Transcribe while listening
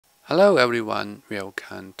Hello everyone,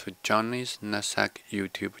 welcome to Johnny's NetSec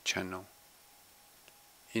YouTube channel.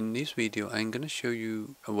 In this video, I'm going to show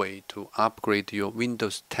you a way to upgrade your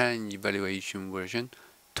Windows 10 evaluation version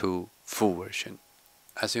to full version.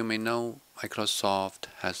 As you may know, Microsoft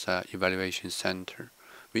has an evaluation center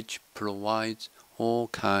which provides all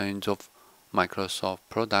kinds of Microsoft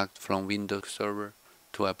products from Windows Server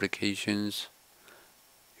to applications.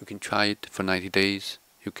 You can try it for 90 days.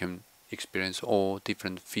 You can experience all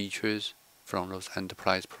different features from those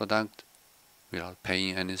enterprise products without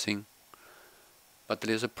paying anything. But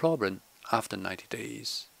there's a problem after 90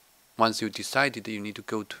 days. Once you decided you need to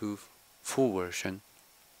go to full version,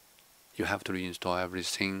 you have to reinstall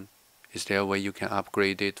everything. Is there a way you can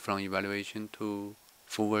upgrade it from evaluation to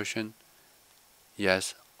full version?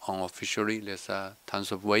 Yes, unofficially there's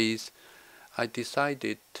tons of ways. I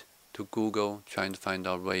decided to Google trying to find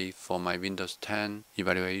a way for my Windows 10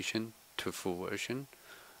 evaluation to full version.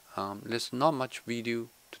 There's not much video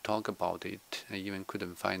to talk about it. I even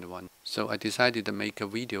couldn't find one. So I decided to make a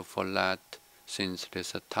video for that, since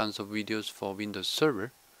there's tons of videos for Windows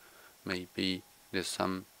Server. Maybe there's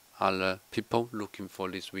some other people looking for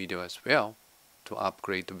this video as well to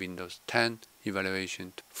upgrade the Windows 10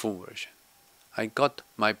 evaluation to full version. I got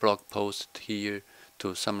my blog post here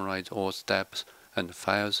to summarize all steps and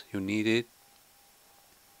files you needed.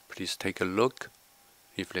 Please take a look.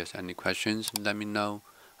 If there's any questions, let me know.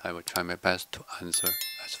 I will try my best to answer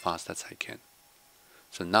as fast as I can.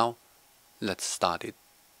 So now, let's start it.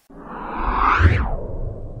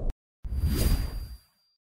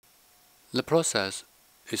 The process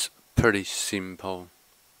is pretty simple.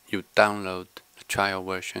 You download the trial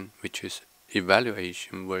version, which is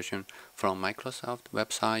evaluation version from Microsoft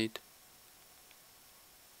website.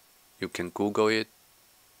 You can Google it,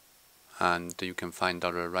 and you can find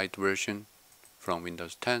out the right version from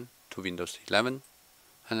Windows 10 to Windows 11,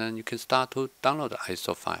 and then you can start to download the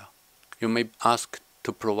ISO file. You may ask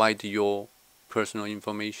to provide your personal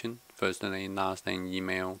information, first name, last name,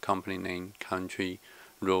 email, company name, country,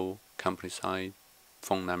 role, company size,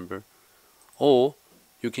 phone number, or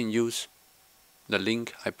you can use the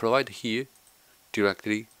link I provide here.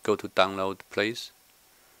 Directly go to download place.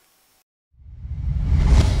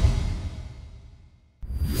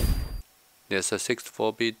 There's a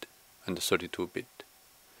 64-bit and 32-bit.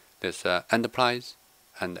 There's an enterprise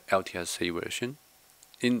and LTSC version.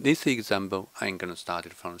 In this example, I'm going to start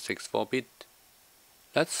it from 64-bit.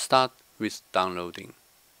 Let's start with downloading.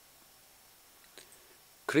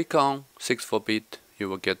 Click on 64-bit. You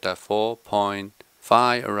will get a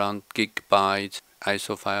 4.5 around gigabytes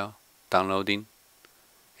ISO file downloading.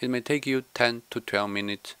 It may take you 10 to 12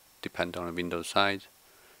 minutes, depending on the Windows size.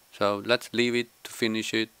 So let's leave it to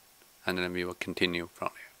finish it, and then we will continue from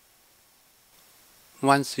there.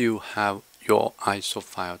 Once you have your ISO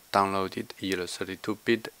file downloaded, either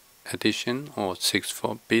 32-bit edition or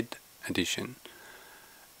 64-bit edition,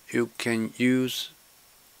 you can use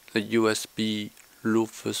the USB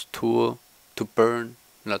Rufus tool to burn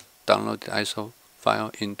the downloaded ISO file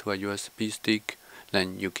into a USB stick.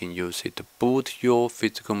 Then you can use it to boot your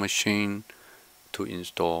physical machine to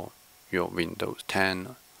install your Windows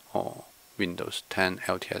 10 or Windows 10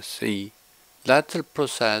 LTSC. That's the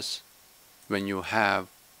process when you have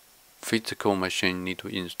physical machine need to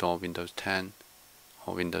install Windows 10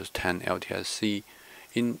 or Windows 10 LTSC.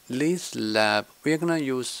 In this lab, we are gonna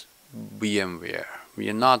use VMware. We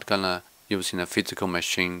are not gonna using a physical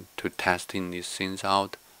machine to testing these things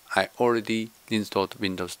out. I already installed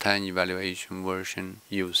Windows 10 evaluation version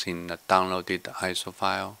using the downloaded ISO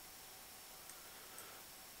file.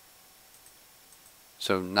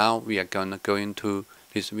 So now we are gonna go into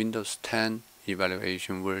this Windows 10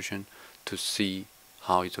 evaluation version to see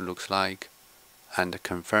how it looks like and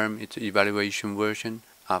confirm its evaluation version.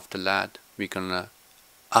 After that, we're gonna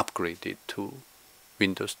upgrade it to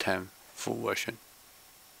Windows 10 full version.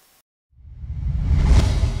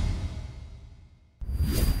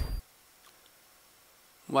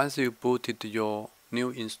 Once you booted your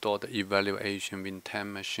new installed evaluation Win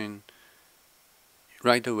 10 machine,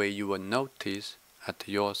 right away you will notice at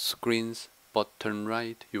your screen's bottom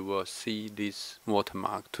right, you will see this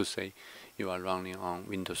watermark to say you are running on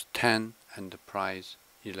Windows 10 Enterprise,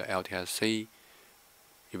 either LTSC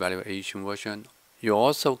evaluation version. You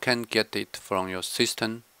also can get it from your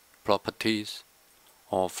system properties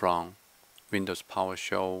or from Windows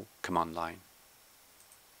PowerShell command line.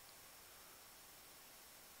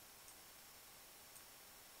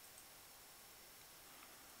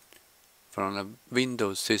 From the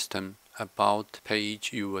Windows System About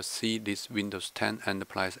page, you will see this Windows 10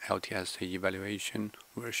 Enterprise LTSC evaluation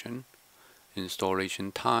version,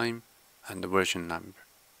 installation time, and the version number.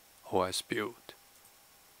 OS build.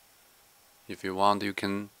 If you want, you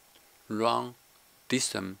can run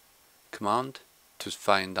this command to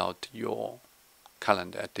find out your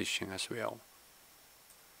calendar edition as well.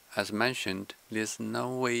 As mentioned, there's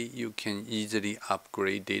no way you can easily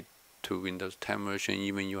upgrade it to Windows 10 version.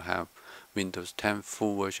 Even you have Windows 10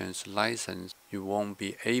 full version's license, you won't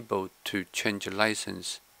be able to change the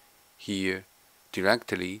license here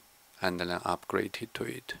directly and then upgrade it to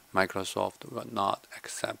it. Microsoft will not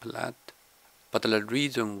accept that. But the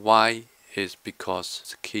reason why is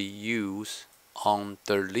because SKUs on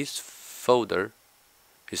the list folder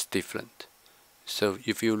is different. So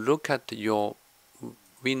if you look at your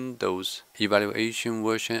Windows evaluation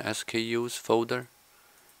version SKUs folder,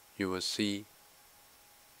 you will see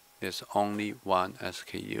there's only one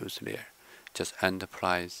SKUs there, just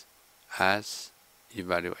Enterprise as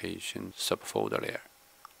evaluation subfolder there.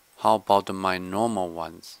 How about my normal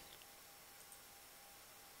ones?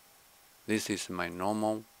 This is my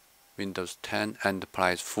normal Windows 10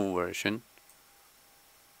 Enterprise full version.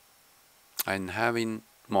 I'm having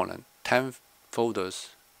more than 10 folders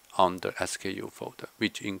on the SKU folder,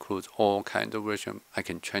 which includes all kinds of versions I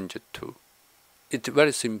can change it to. It's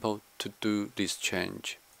very simple to do this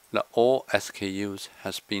change. The all SKUs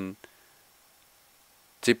has been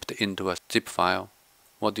zipped into a zip file.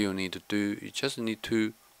 What do you need to do? You just need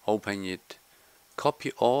to open it,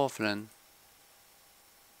 copy all of them,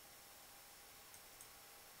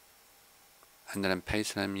 and then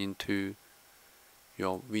paste them into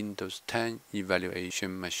your Windows 10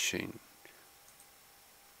 evaluation machine.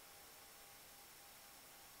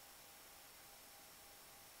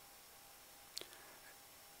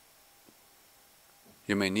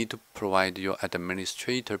 You may need to provide your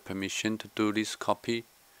administrator permission to do this copy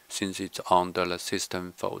since it's under the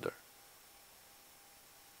system folder.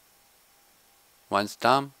 Once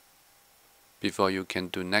done, before you can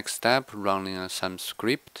do next step, running some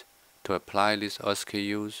script to apply these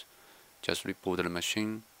SKUs, just reboot the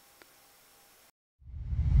machine.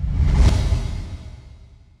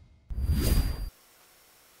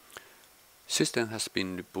 System has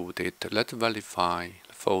been rebooted. Let's verify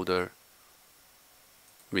the folder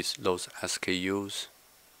with those SKUs.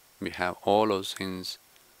 We have all those things.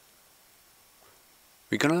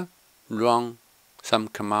 We're gonna run some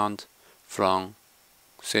command from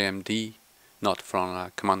CMD, not from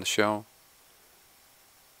a command shell.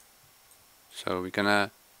 So we're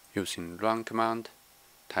gonna using run command,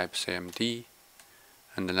 type CMD,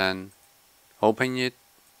 and then open it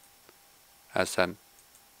as an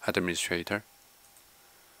administrator.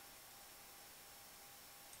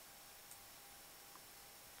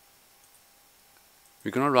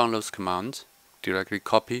 We're gonna run those commands, directly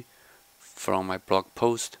copy from my blog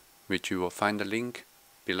post, which you will find the link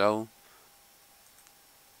below.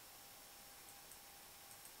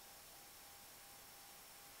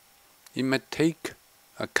 It may take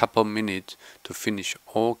a couple minutes to finish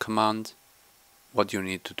all commands. What you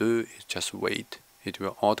need to do is just wait. It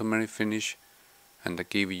will automatically finish and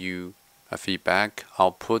give you a feedback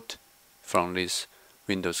output from this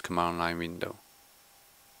Windows command line window.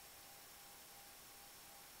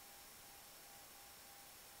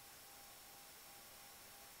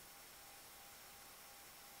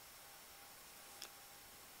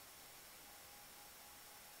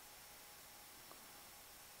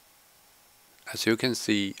 As you can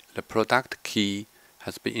see, the product key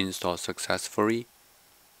has been installed successfully.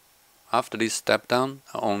 After this step down,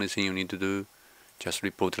 the only thing you need to do, just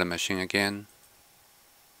reboot the machine again.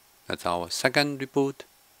 That's our second reboot.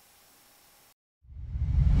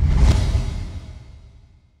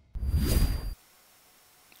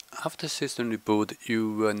 After system reboot,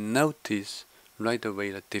 you will notice right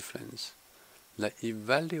away the difference. The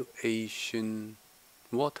evaluation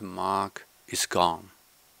watermark is gone.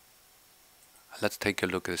 Let's take a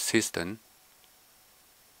look at the system.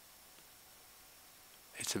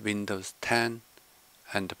 It's a Windows 10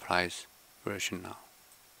 Enterprise version now.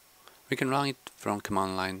 We can run it from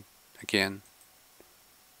command line again.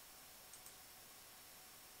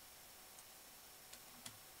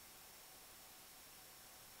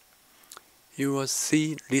 You will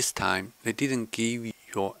see this time they didn't give you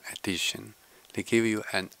your addition. They gave you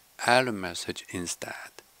an error message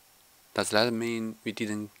instead. Does that mean we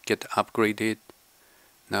didn't get upgraded?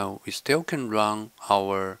 No, we still can run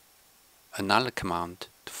our another command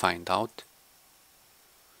to find out.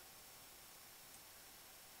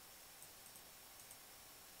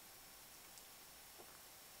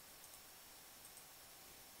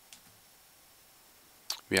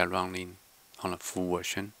 We are running on a full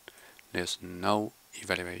version. There's no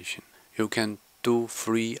evaluation. You can do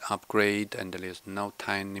free upgrade and there's no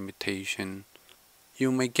time limitation.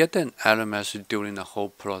 You may get an error message during the whole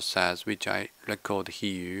process, which I record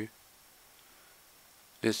here.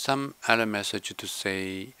 There's some error message to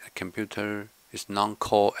say a computer is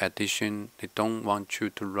non-core edition. They don't want you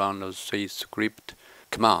to run those C script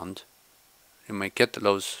command. You may get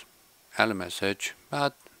those error message,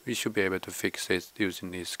 but we should be able to fix it using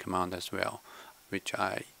this command as well, which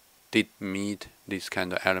I did meet this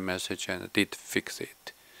kind of error message and did fix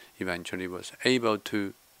it. Eventually was able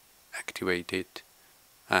to activate it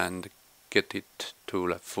and get it to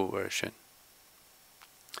the full version.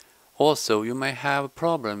 Also, you may have a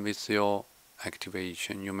problem with your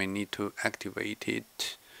activation. You may need to activate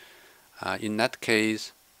it. In that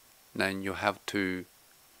case, then you have to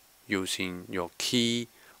using your key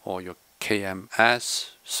or your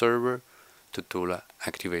KMS server to do the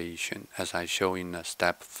activation, as I show in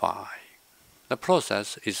step 5. The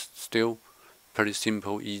process is still pretty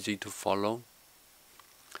simple, easy to follow.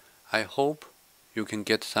 I hope you can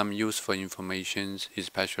get some useful information,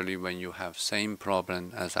 especially when you have same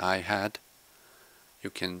problem as I had. You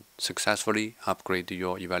can successfully upgrade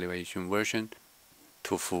your evaluation version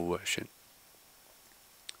to full version.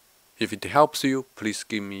 If it helps you, please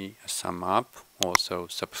give me a thumb up. Also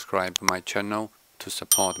subscribe to my channel to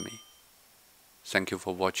support me. Thank you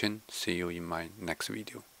for watching. See you in my next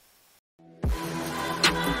video.